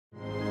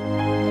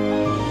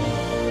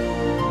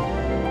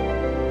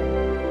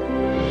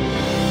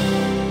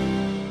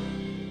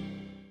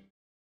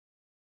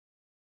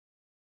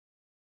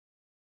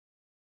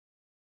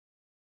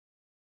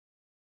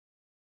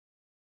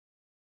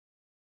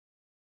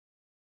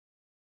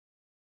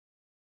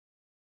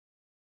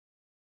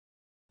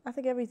I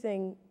think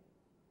everything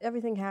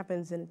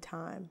happens in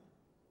time.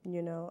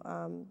 You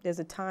know, there's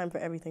a time for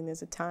everything.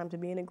 There's a time to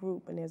be in a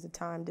group, and there's a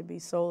time to be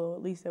solo.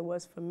 At least there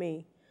was for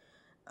me.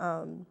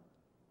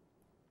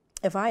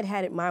 If I had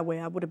had it my way,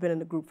 I would have been in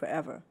the group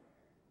forever.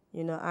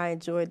 You know, I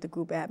enjoyed the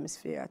group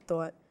atmosphere. I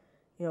thought,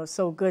 you know, it's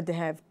so good to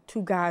have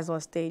two guys on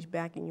stage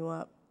backing you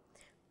up.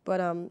 But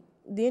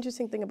the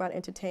interesting thing about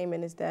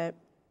entertainment is that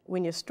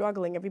when you're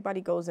struggling,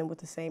 everybody goes in with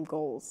the same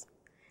goals.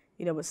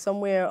 You know, but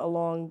somewhere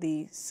along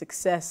the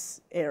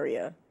success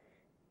area,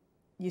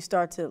 you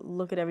start to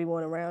look at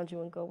everyone around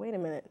you and go, wait a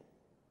minute,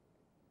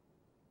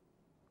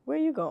 where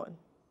are you going?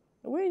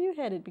 Where are you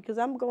headed? Because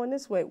I'm going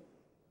this way.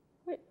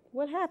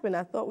 What happened?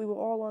 I thought we were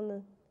all on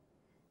the,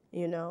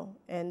 you know,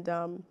 and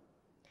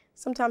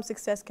sometimes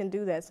success can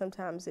do that.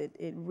 Sometimes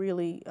it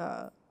really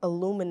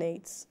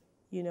illuminates,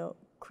 you know,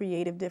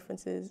 creative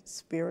differences,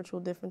 spiritual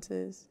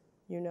differences,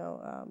 you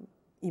know,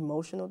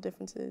 emotional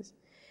differences.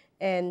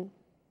 And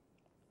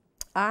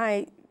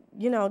I,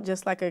 you know,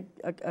 just like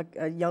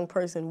a young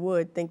person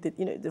would think that,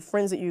 you know, the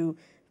friends that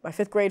my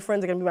fifth grade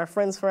friends are going to be my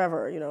friends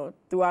forever, you know,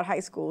 throughout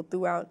high school,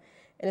 and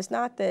it's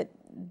not that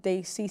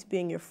they cease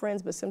being your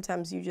friends, but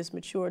sometimes you just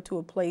mature to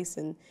a place,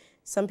 and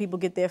some people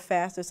get there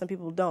faster, some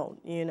people don't,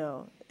 you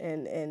know,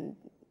 and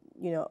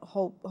you know,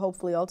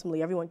 hopefully,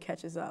 ultimately, everyone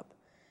catches up.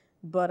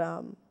 But,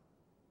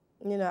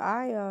 you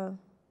know,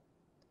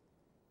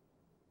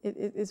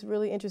 it's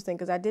really interesting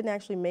because I didn't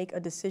actually make a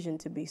decision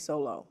to be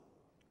solo.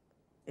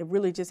 It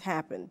really just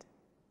happened.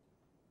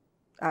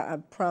 I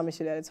promise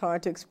you that. It's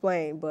hard to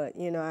explain, but,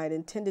 you know, I'd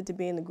intended to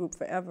be in the group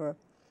forever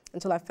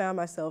until I found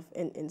myself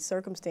in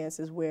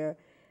circumstances where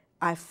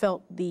I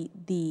felt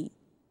the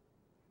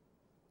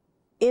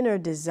inner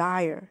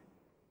desire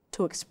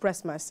to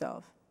express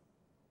myself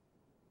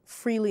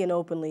freely and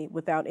openly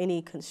without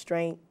any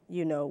constraint,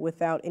 you know,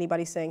 without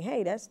anybody saying,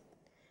 hey,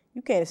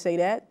 you can't say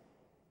that.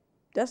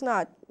 That's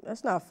not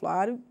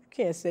fly. You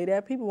can't say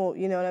that. People won't,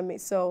 you know what I mean?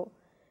 So,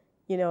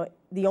 you know,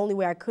 the only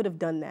way I could have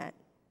done that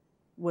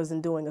was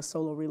in doing a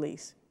solo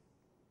release.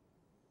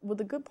 Well,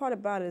 the good part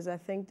about it is I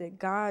think that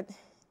God,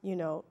 you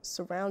know,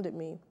 surrounded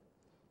me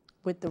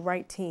with the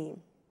right team,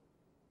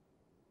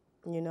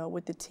 you know,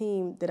 with the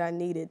team that I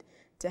needed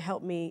to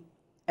help me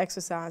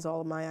exercise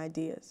all of my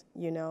ideas,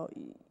 you know.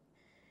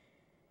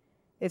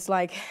 It's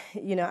like,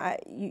 you know,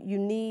 you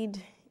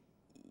need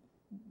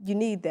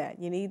that.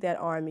 You need that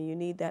army. You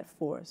need that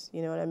force.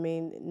 You know what I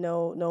mean?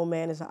 No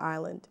man is an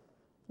island,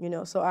 you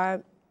know. So I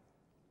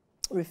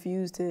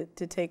refused to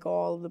take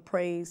all of the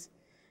praise,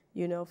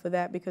 you know, for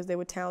that, because they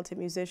were talented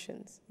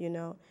musicians, you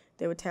know.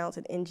 They were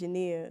talented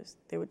engineers.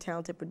 They were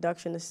talented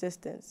production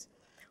assistants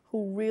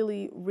who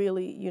really,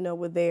 really, you know,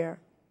 were there.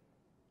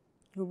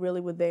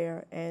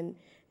 And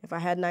if I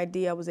had an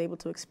idea, I was able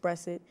to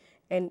express it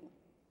and,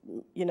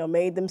 you know,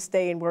 made them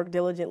stay and work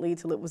diligently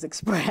till it was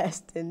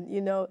expressed. And,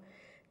 you know,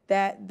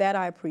 that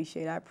I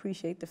appreciate. I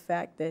appreciate the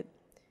fact that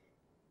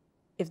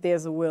if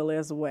there's a will,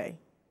 there's a way.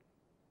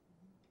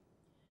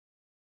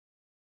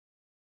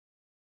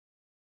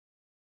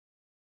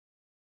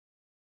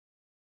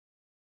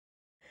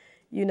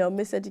 You know,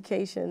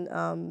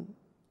 miseducation,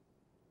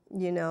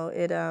 you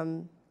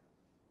know,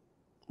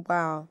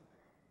 wow.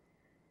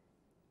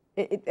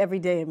 Every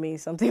day it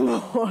means something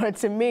more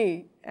to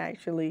me,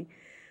 actually.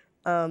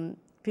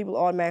 People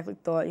automatically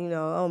thought, you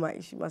know, oh my,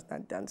 she must not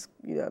have done,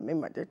 you know, maybe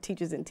their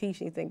teachers didn't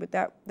teach anything, but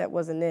that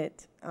wasn't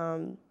it.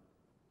 The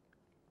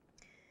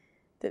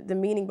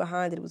meaning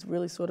behind it was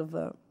really sort of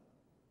a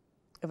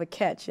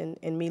catch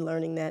in me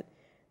learning that,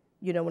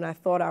 you know, when I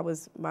thought I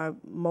was my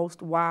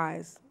most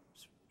wise,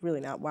 really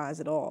not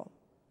wise at all.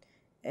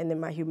 And in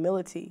my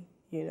humility,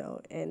 you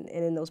know, and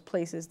in those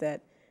places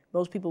that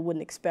most people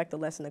wouldn't expect a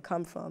lesson to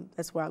come from,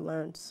 that's where I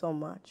learned so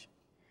much.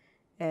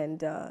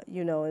 And,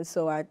 you know, and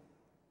so I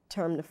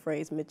termed the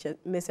phrase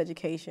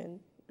miseducation,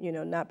 you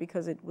know, not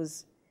because it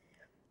was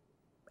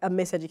a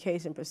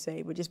miseducation per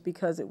se, but just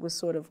because it was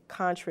sort of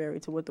contrary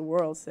to what the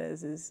world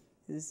says is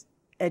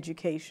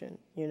education,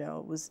 you know.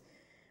 It was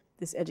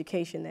this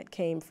education that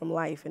came from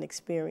life and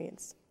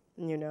experience,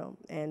 you know,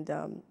 and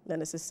not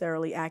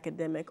necessarily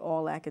academic,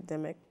 all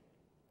academic,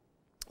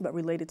 but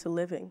related to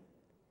living.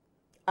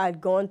 I'd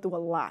gone through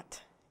a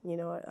lot, you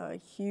know, a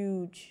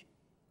huge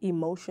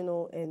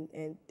emotional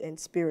and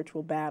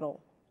spiritual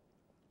battle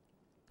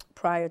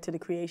prior to the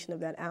creation of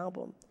that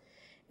album.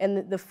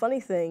 And the funny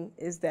thing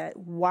is that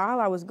while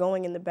I was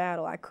going in the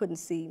battle, I couldn't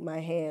see my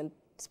hand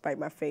despite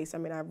my face. I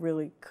mean, I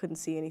really couldn't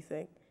see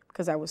anything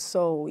because I was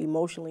so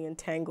emotionally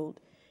entangled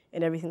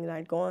in everything that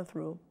I'd gone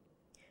through.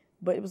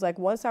 But it was like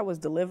once I was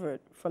delivered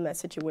from that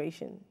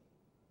situation,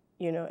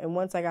 you know, and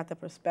once I got the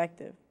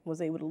perspective,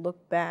 was able to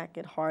look back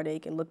at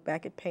heartache and look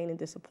back at pain and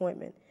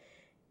disappointment,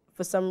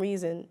 for some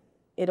reason,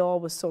 it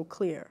all was so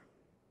clear.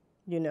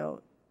 You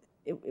know,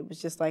 it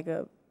was just like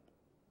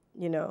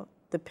you know,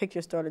 the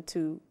picture started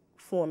to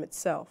form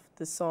itself.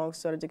 The songs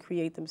started to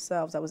create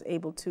themselves. I was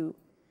able to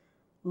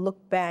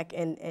look back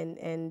and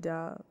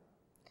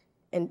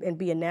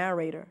be a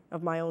narrator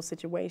of my own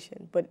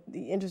situation. But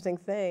the interesting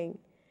thing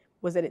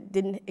was that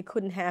it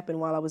couldn't happen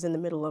while I was in the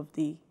middle of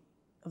the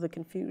of the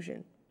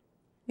confusion.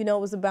 You know,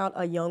 it was about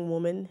a young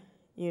woman,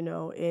 you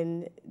know,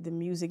 in the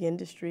music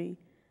industry,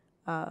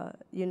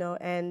 you know,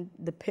 and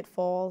the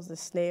pitfalls, the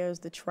snares,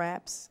 the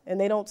traps, and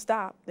they don't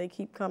stop. They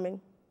keep coming.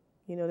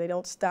 You know, they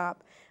don't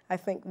stop. I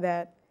think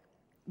that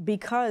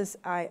because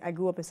I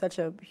grew up in such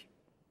a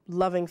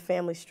loving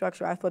family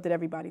structure, I thought that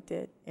everybody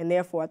did. And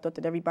therefore, I thought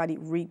that everybody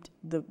reaped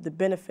the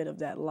benefit of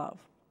that love.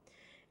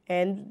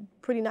 And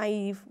pretty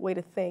naive way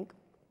to think.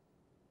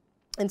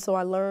 And so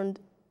I learned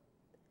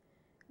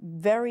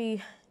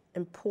very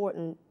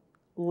important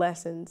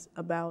lessons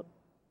about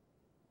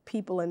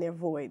people and their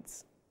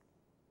voids.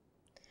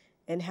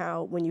 And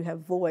how when you have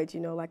voids, you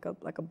know, like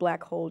a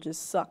black hole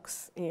just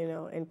sucks, you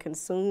know, and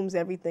consumes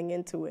everything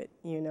into it,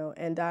 you know.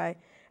 And I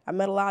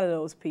met a lot of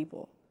those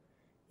people.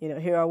 You know,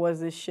 here I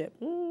was, this ship.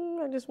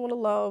 I just want to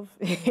love,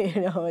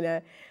 you know, and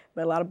I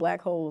met a lot of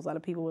black holes, a lot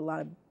of people with a lot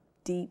of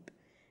deep,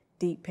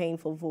 deep,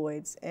 painful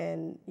voids,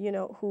 and, you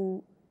know,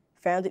 who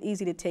found it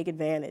easy to take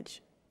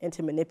advantage and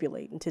to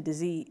manipulate and to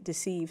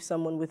deceive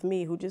someone with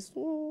me who just,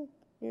 you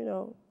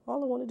know,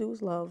 all I want to do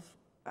is love.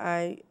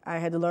 I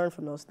had to learn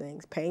from those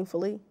things,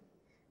 painfully,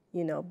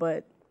 you know,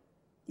 but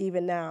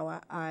even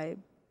now, I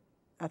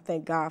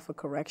thank God for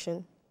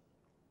correction.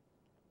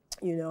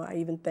 You know, I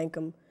even thank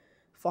Him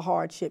for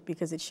hardship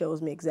because it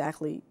shows me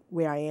exactly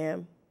where I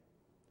am,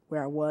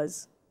 where I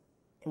was,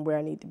 and where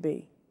I need to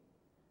be.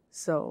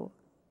 So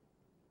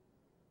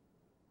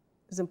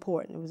it was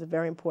important. It was a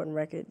very important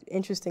record.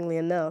 Interestingly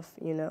enough,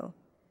 you know,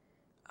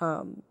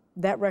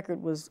 that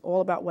record was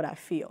all about what I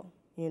feel,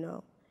 you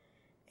know,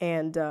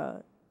 and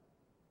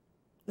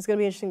it's going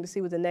to be interesting to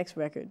see what the next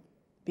record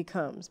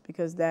becomes,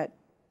 because that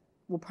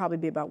will probably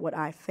be about what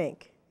I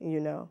think, you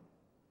know,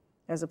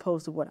 as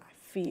opposed to what I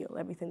feel,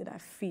 everything that I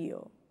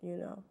feel, you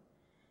know.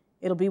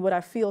 It'll be what I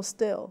feel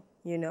still,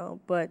 you know,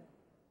 but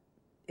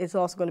it's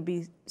also going to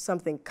be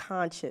something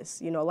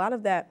conscious. You know, a lot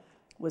of that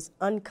was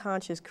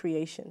unconscious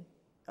creation,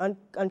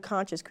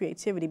 unconscious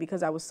creativity,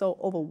 because I was so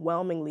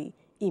overwhelmingly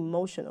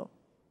emotional.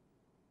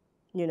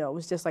 You know, it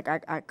was just like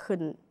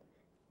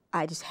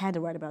I just had to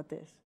write about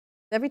this.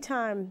 Every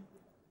time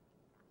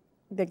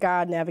that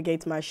God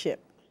navigates my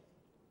ship,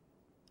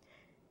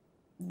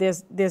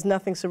 there's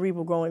nothing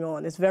cerebral going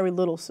on. There's very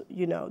little,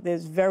 you know,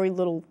 there's very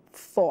little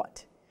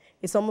thought.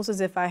 It's almost as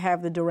if I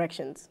have the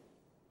directions.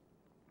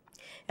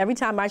 Every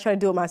time I try to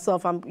do it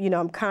myself,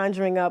 I'm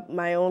conjuring up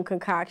my own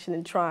concoction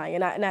and trying.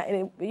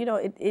 And you know,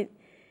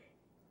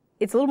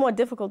 it's a little more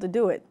difficult to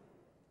do it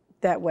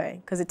that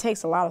way because it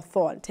takes a lot of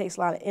thought, it takes a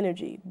lot of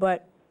energy.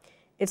 But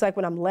it's like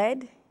when I'm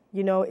led,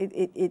 you know,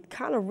 it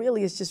kind of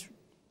really is just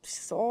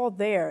it's all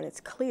there and it's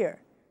clear.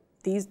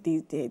 These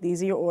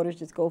are your orders,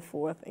 just go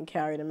forth and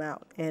carry them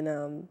out.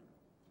 And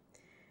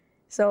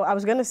so I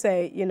was going to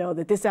say, you know,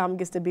 that this album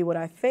gets to be what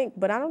I think,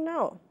 but I don't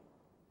know.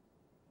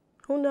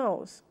 Who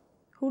knows?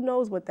 Who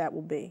knows what that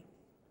will be?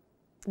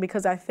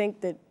 Because I think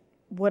that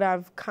what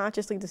I've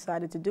consciously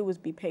decided to do is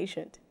be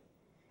patient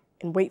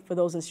and wait for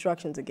those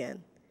instructions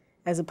again,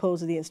 as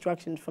opposed to the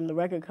instructions from the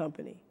record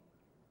company.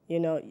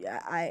 You know,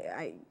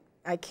 I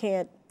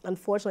can't,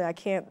 unfortunately, I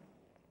can't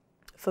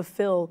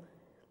fulfill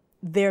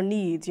their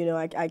needs. You know,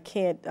 I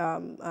can't,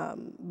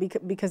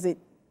 because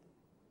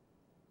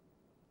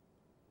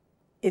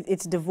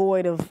it's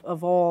devoid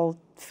of all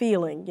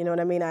feeling, you know what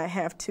I mean? I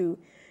have to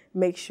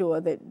make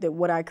sure that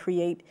what I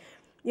create,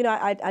 you know,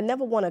 I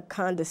never want to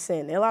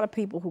condescend. There are a lot of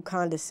people who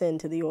condescend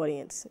to the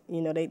audience.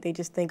 You know, they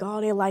just think, oh,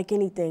 they'll like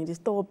anything.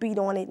 Just throw a beat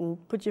on it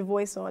and put your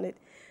voice on it.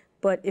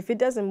 But if it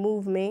doesn't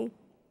move me,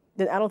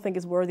 then I don't think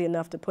it's worthy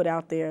enough to put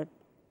out there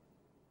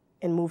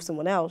and move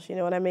someone else. You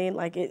know what I mean?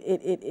 Like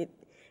it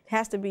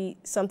has to be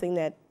something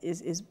that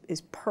is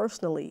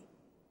personally,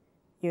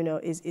 you know,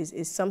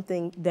 is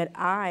something that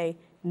I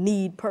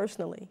need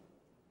personally.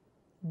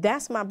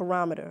 That's my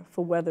barometer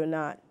for whether or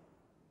not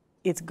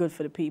it's good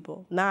for the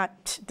people.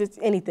 Not just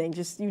anything,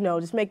 just, you know,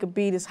 just make a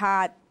beat, it's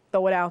hot,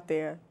 throw it out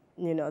there.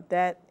 You know,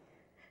 that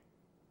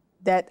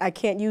I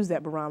can't use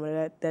that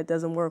barometer. That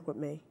doesn't work with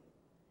me.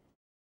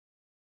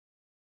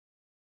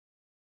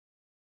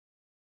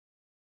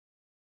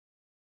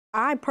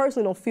 I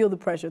personally don't feel the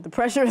pressure. The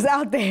pressure is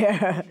out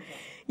there.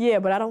 Yeah,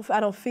 but I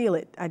don't feel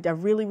it. I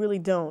really, really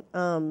don't.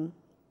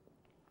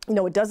 You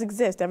know, it does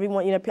exist.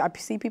 Everyone, you know, I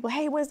see people,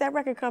 hey, when's that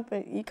record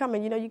company? You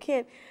coming? You know, you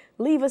can't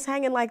leave us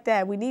hanging like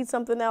that. We need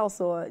something else.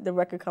 Or the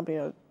record company,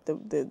 you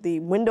know, the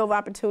window of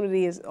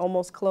opportunity is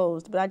almost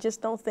closed. But I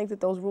just don't think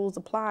that those rules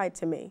apply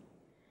to me.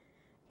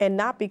 And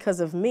not because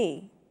of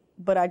me,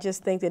 but I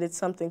just think that it's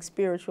something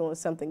spiritual and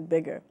something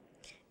bigger.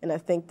 And I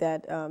think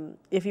that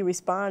if you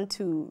respond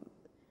to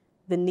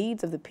the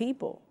needs of the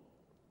people,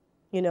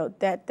 you know,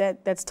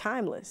 that's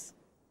timeless.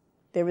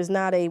 There is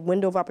not a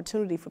window of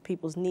opportunity for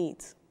people's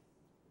needs.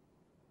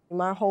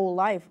 My whole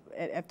life,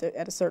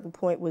 at a certain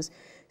point, was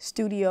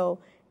studio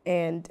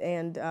and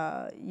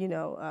you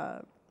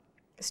know,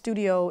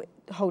 studio,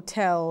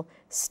 hotel,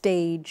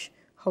 stage,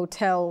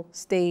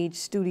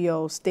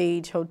 studio,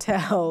 stage,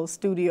 hotel,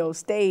 studio,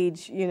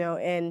 stage. You know,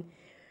 and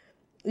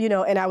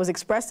I was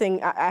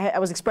expressing. I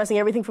was expressing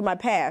everything from my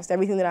past,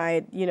 everything that I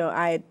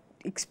had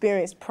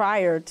experienced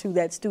prior to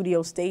that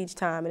studio stage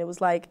time. And it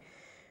was like,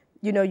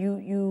 you know,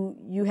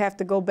 you have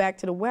to go back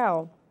to the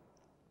well,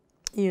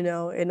 you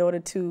know, in order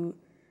to,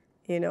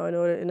 you know,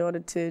 in order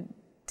to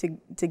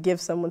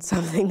give someone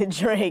something to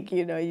drink.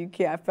 You know, you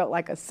can't. I felt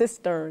like a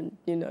cistern,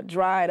 you know,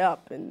 dried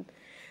up, and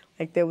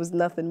like there was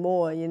nothing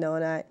more, you know.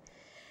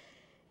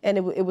 And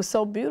it was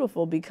so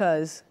beautiful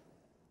because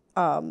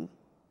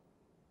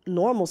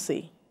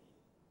normalcy.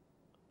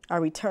 I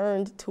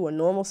returned to a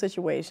normal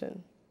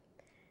situation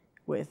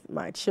with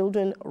my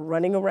children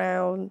running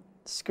around,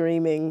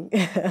 screaming,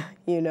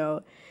 you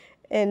know,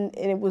 and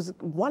it was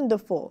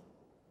wonderful.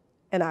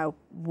 And I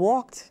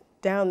walked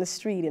down the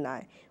street and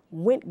I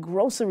went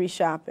grocery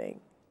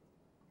shopping,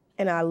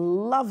 and I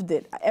loved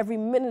it. Every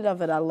minute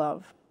of it I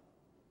love.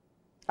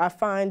 I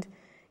find,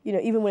 you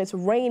know, even when it's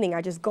raining,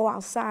 I just go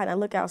outside, I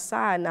look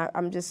outside, and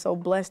I'm just so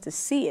blessed to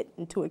see it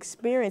and to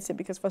experience it,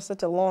 because for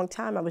such a long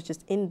time I was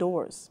just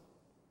indoors.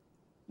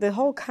 The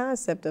whole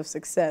concept of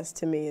success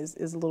to me is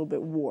a little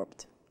bit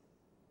warped.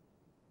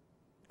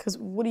 Because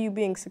what are you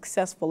being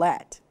successful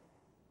at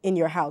in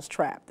your house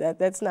trap?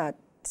 That's not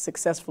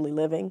successfully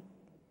living.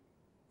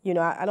 You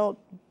know, I don't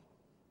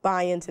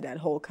buy into that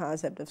whole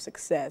concept of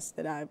success,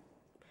 that I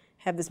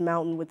have this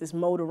mountain with this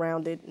moat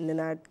around it, and then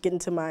I get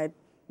into my,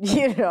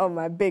 you know,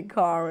 my big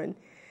car and,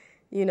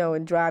 you know,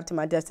 and drive to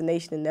my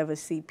destination and never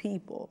see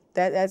people.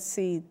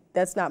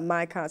 That's not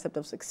my concept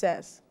of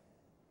success.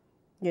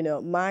 You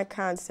know, my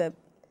concept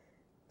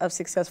of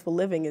successful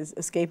living is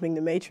escaping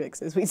the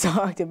matrix, as we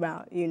talked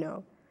about, you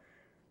know.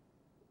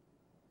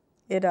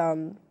 It,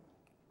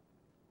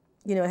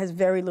 you know, it has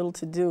very little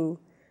to do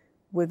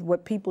with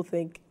what people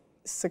think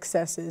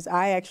success is.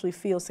 I actually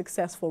feel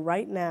successful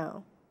right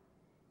now,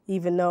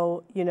 even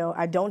though, you know,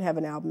 I don't have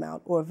an album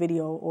out or a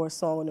video or a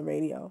song on the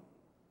radio,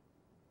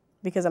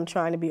 because I'm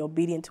trying to be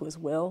obedient to his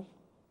will.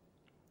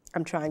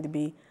 I'm trying to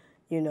be,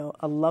 you know,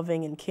 a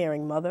loving and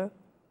caring mother,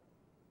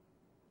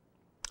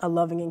 a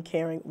loving and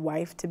caring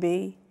wife to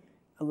be,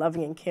 a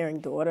loving and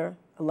caring daughter,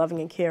 a loving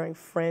and caring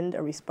friend,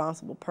 a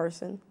responsible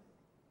person.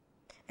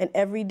 And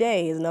every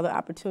day is another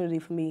opportunity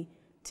for me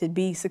to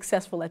be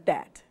successful at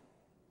that.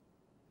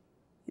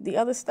 The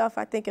other stuff,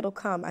 I think it'll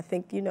come. I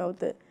think, you know,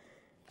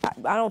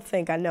 I don't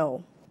think, I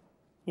know,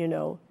 you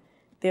know,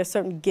 there are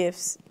certain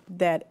gifts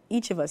that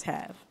each of us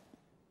have.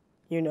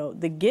 You know,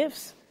 the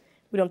gifts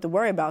we don't have to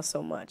worry about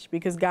so much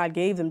because God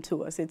gave them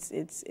to us.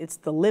 It's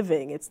the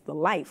living, it's the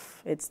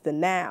life, it's the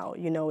now.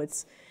 You know,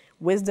 it's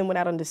wisdom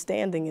without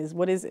understanding is,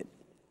 what is it?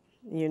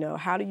 You know,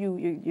 how do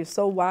you're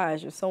so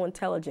wise, you're so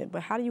intelligent,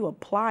 but how do you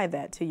apply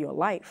that to your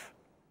life?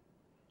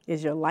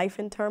 Is your life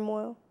in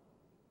turmoil?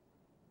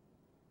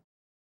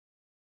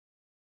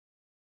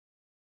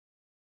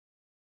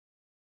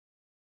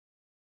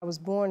 I was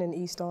born in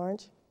East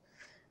Orange.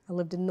 I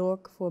lived in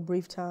Newark for a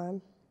brief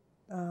time,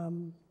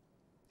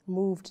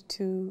 moved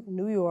to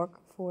New York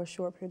for a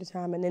short period of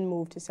time, and then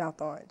moved to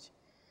South Orange.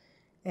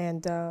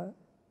 And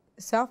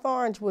South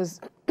Orange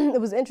was,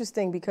 it was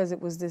interesting because it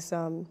was this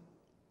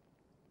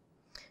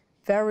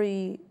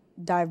very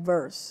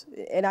diverse,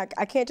 and I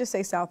can't just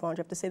say South Orange,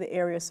 I have to say the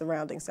area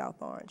surrounding South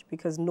Orange,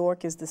 because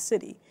Newark is the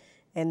city,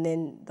 and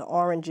then the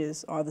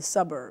oranges are the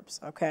suburbs,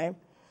 okay?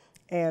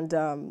 And,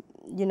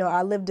 you know,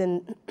 I lived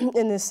in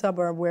this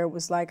suburb where it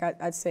was like,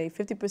 I'd say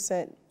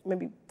 50%,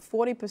 maybe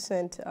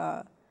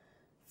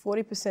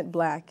 40%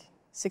 black,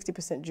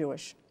 60%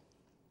 Jewish.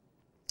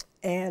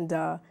 And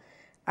I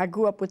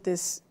grew up with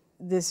this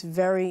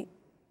very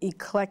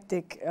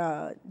eclectic,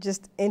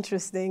 just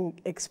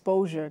interesting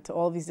exposure to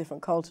all these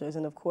different cultures.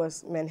 And of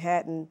course,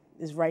 Manhattan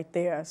is right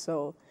there.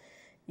 So,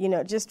 you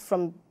know, just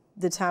from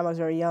the time I was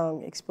very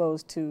young,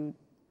 exposed to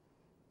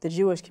the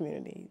Jewish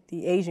community,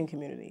 the Asian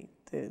community,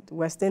 the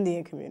West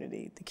Indian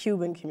community, the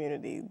Cuban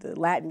community, the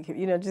Latin,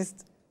 you know,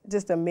 just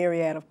a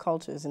myriad of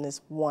cultures in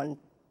this one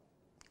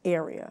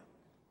area.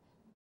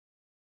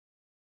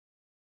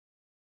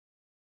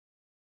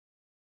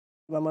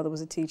 My mother was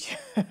a teacher.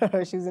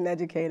 She was an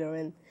educator,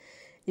 and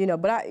you know.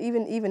 But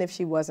even if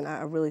she wasn't,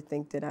 I really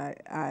think that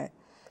I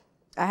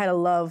had a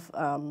love.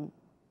 I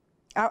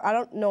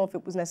don't know if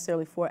it was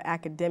necessarily for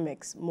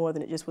academics more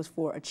than it just was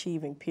for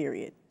achieving.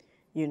 Period.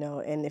 You know,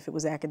 and if it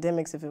was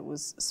academics, if it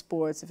was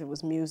sports, if it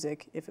was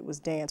music, if it was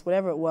dance,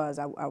 whatever it was,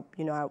 I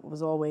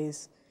was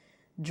always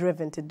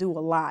driven to do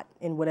a lot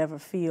in whatever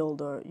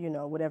field or, you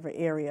know, whatever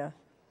area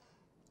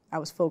I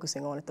was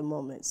focusing on at the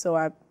moment. So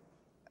I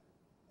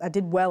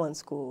did well in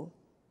school,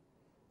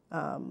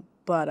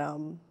 but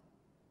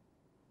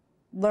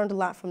learned a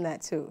lot from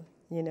that too.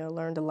 You know,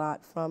 learned a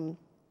lot from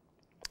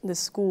the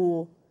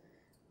school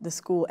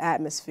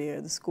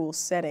atmosphere, the school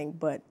setting,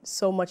 but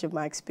so much of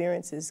my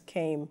experiences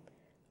came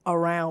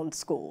around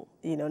school,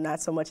 you know, not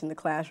so much in the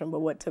classroom,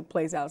 but what took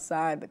place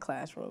outside the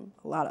classroom.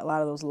 A lot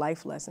of those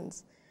life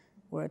lessons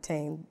were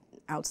attained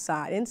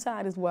outside,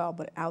 inside as well,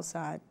 but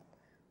outside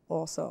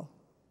also.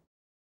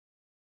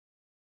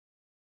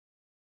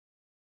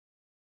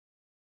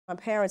 My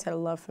parents had a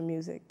love for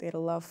music. They had a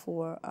love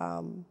for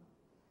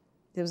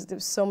there was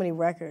so many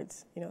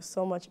records, you know,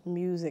 so much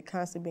music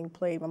constantly being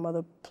played. My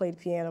mother played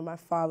piano, my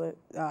father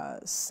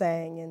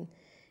sang, and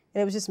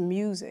it was just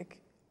music,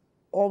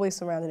 always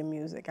surrounded in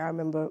music. I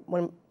remember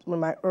one of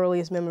my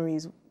earliest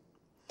memories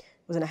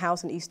was in a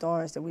house in East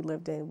Orange that we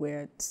lived in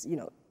where, you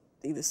know,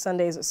 either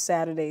Sundays or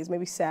Saturdays,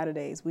 maybe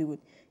Saturdays, we would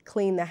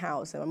clean the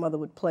house and my mother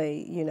would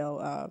play, you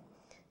know,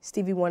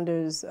 Stevie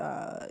Wonder's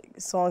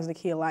Songs in the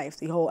Key of Life,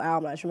 the whole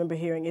album. I just remember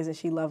hearing Isn't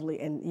She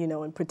Lovely and, you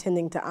know, and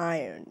Pretending to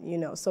Iron, you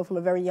know. So from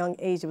a very young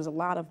age, there was a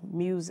lot of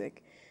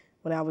music.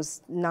 When I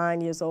was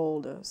 9 years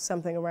old or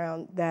something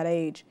around that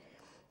age,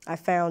 I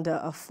found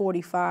a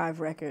 45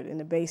 record in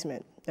the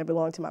basement that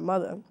belonged to my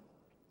mother.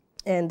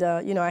 And,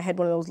 you know, I had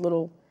one of those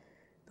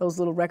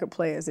little record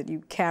players that you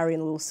carry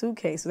in a little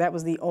suitcase. So that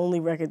was the only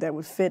record that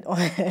would fit on,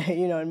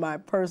 you know, in my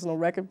personal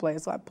record player.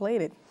 So I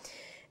played it.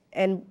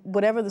 And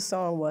whatever the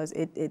song was,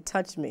 it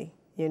touched me,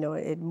 you know,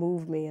 it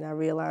moved me, and I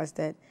realized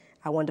that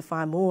I wanted to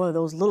find more of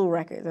those little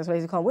records. That's what I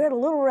used to call them. Where are the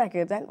little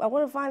records? I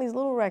want to find these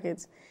little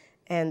records.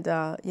 And,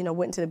 you know,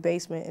 went into the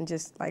basement and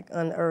just, like,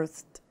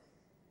 unearthed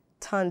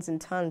tons and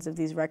tons of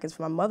these records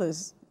from my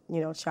mother's,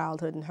 you know,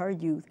 childhood and her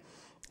youth.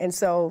 And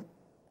so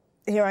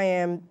here I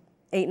am,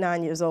 8,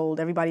 9 years old.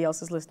 Everybody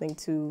else is listening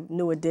to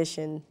New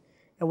Edition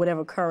and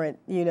whatever current,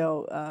 you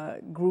know,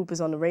 group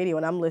is on the radio,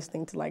 and I'm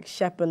listening to like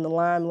Shep and the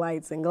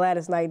Limelights and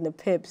Gladys Knight and the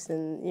Pips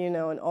and, you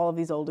know, and all of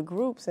these older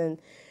groups, and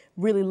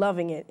really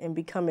loving it and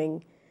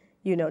becoming,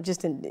 you know,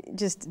 just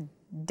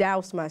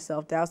doused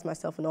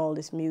myself in all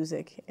this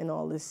music and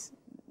all this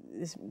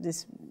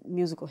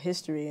musical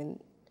history,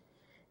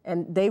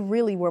 and they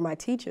really were my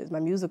teachers, my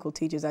musical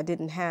teachers. I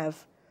didn't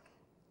have,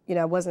 you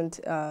know, I wasn't,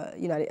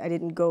 you know, I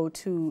didn't go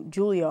to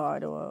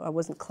Juilliard, or I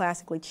wasn't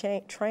classically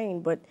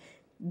trained, but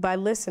by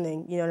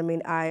listening, you know what I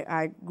mean,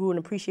 I grew an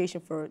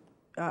appreciation for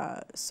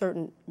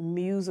certain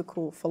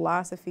musical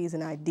philosophies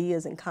and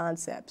ideas and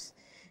concepts.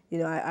 You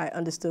know, I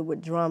understood what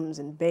drums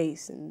and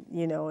bass and,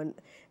 you know, and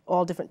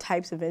all different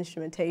types of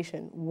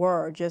instrumentation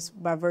were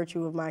just by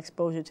virtue of my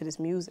exposure to this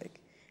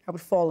music. I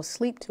would fall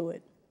asleep to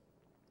it.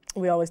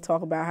 We always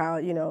talk about how,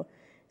 you know,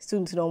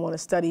 students who don't want to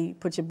study,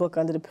 put your book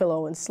under the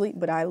pillow and sleep,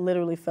 but I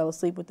literally fell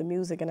asleep with the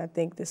music, and I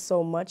think there's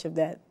so much of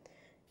that,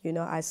 you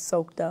know, I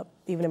soaked up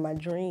even in my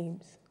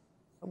dreams.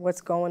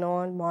 What's Going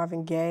On,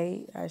 Marvin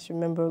Gaye. I just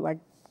remember like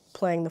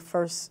playing the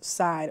first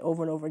side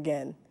over and over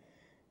again.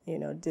 You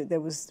know, there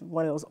was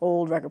one of those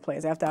old record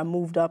players. After I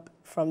moved up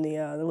from the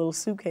little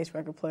suitcase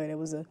record player, there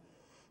was a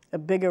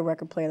bigger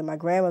record player that my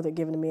grandmother had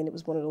given to me, and it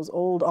was one of those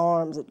old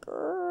arms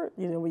that,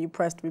 you know, when you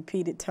pressed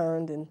repeat, it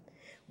turned and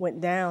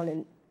went down.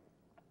 And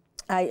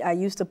I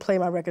used to play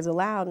my records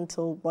aloud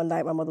until one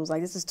night my mother was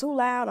like, "This is too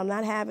loud, I'm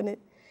not having it."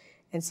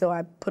 And so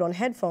I put on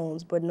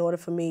headphones, but in order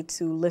for me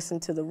to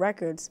listen to the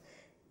records,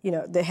 you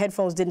know, the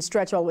headphones didn't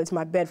stretch all the way to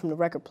my bed from the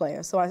record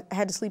player. So I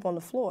had to sleep on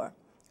the floor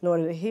in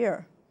order to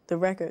hear the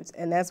records.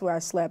 And that's where I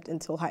slept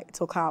until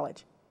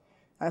college.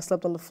 I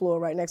slept on the floor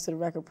right next to the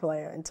record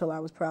player until I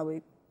was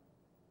probably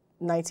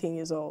 19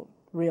 years old,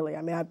 really.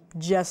 I mean, I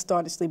just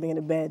started sleeping in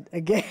the bed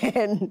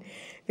again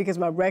because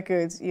my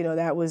records, you know,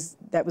 that was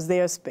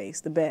their space,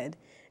 the bed.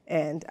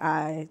 And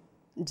I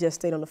just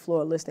stayed on the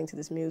floor listening to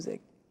this music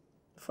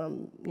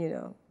from, you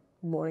know,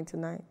 morning to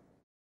night.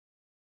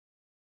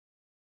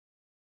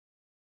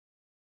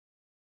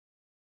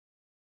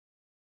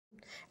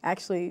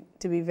 Actually,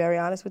 to be very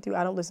honest with you,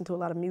 I don't listen to a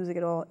lot of music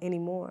at all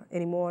anymore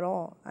at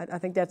all. I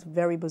think that's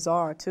very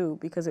bizarre too,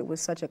 because it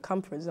was such a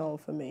comfort zone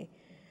for me.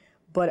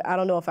 But I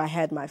don't know if I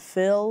had my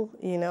fill,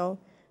 you know,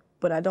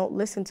 but I don't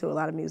listen to a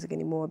lot of music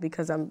anymore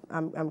because I'm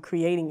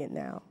creating it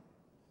now.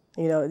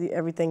 You know,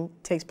 everything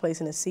takes place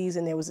in a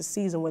season. There was a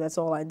season where that's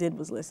all I did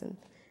was listen.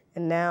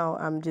 And now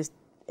I'm just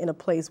in a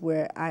place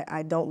where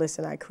I don't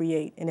listen, I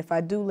create. And if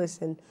I do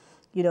listen,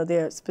 you know,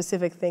 there are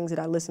specific things that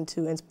I listen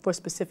to, and for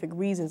specific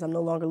reasons. I'm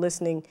no longer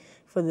listening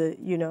for the,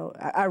 you know,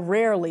 I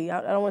rarely,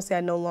 I don't want to say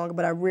I no longer,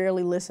 but I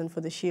rarely listen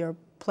for the sheer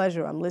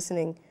pleasure. I'm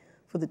listening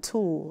for the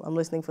tool. I'm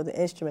listening for the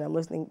instrument. I'm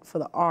listening for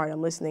the art.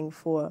 I'm listening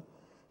for,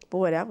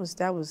 boy, that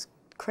was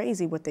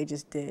crazy what they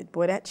just did.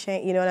 Boy, that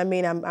changed, you know what I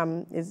mean?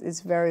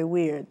 It's very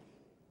weird.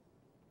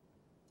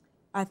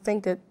 I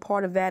think that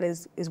part of that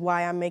is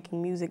why I'm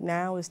making music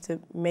now, is to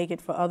make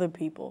it for other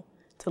people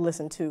to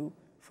listen to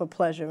for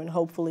pleasure, and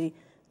hopefully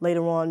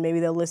later on,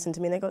 maybe they'll listen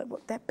to me and they go, well,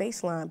 that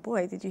bass line,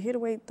 boy, did you hear the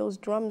way those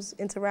drums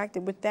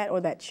interacted with that,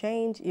 or that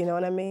change? You know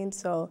what I mean?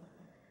 So,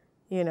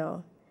 you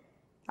know,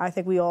 I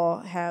think we all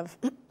have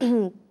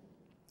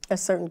a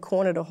certain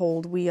corner to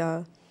hold. We,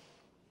 earlier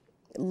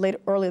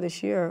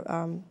this year,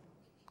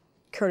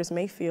 Curtis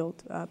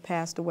Mayfield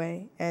passed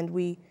away,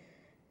 and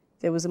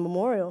there was a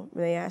memorial,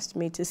 and they asked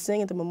me to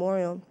sing at the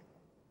memorial.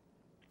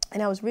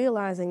 And I was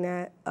realizing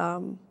that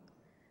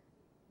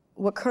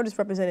what Curtis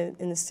represented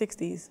in the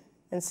 60s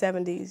and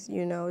 70s,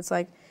 you know, it's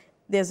like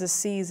there's a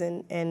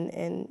season,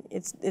 and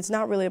it's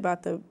not really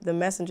about the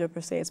messenger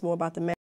per se, it's more about the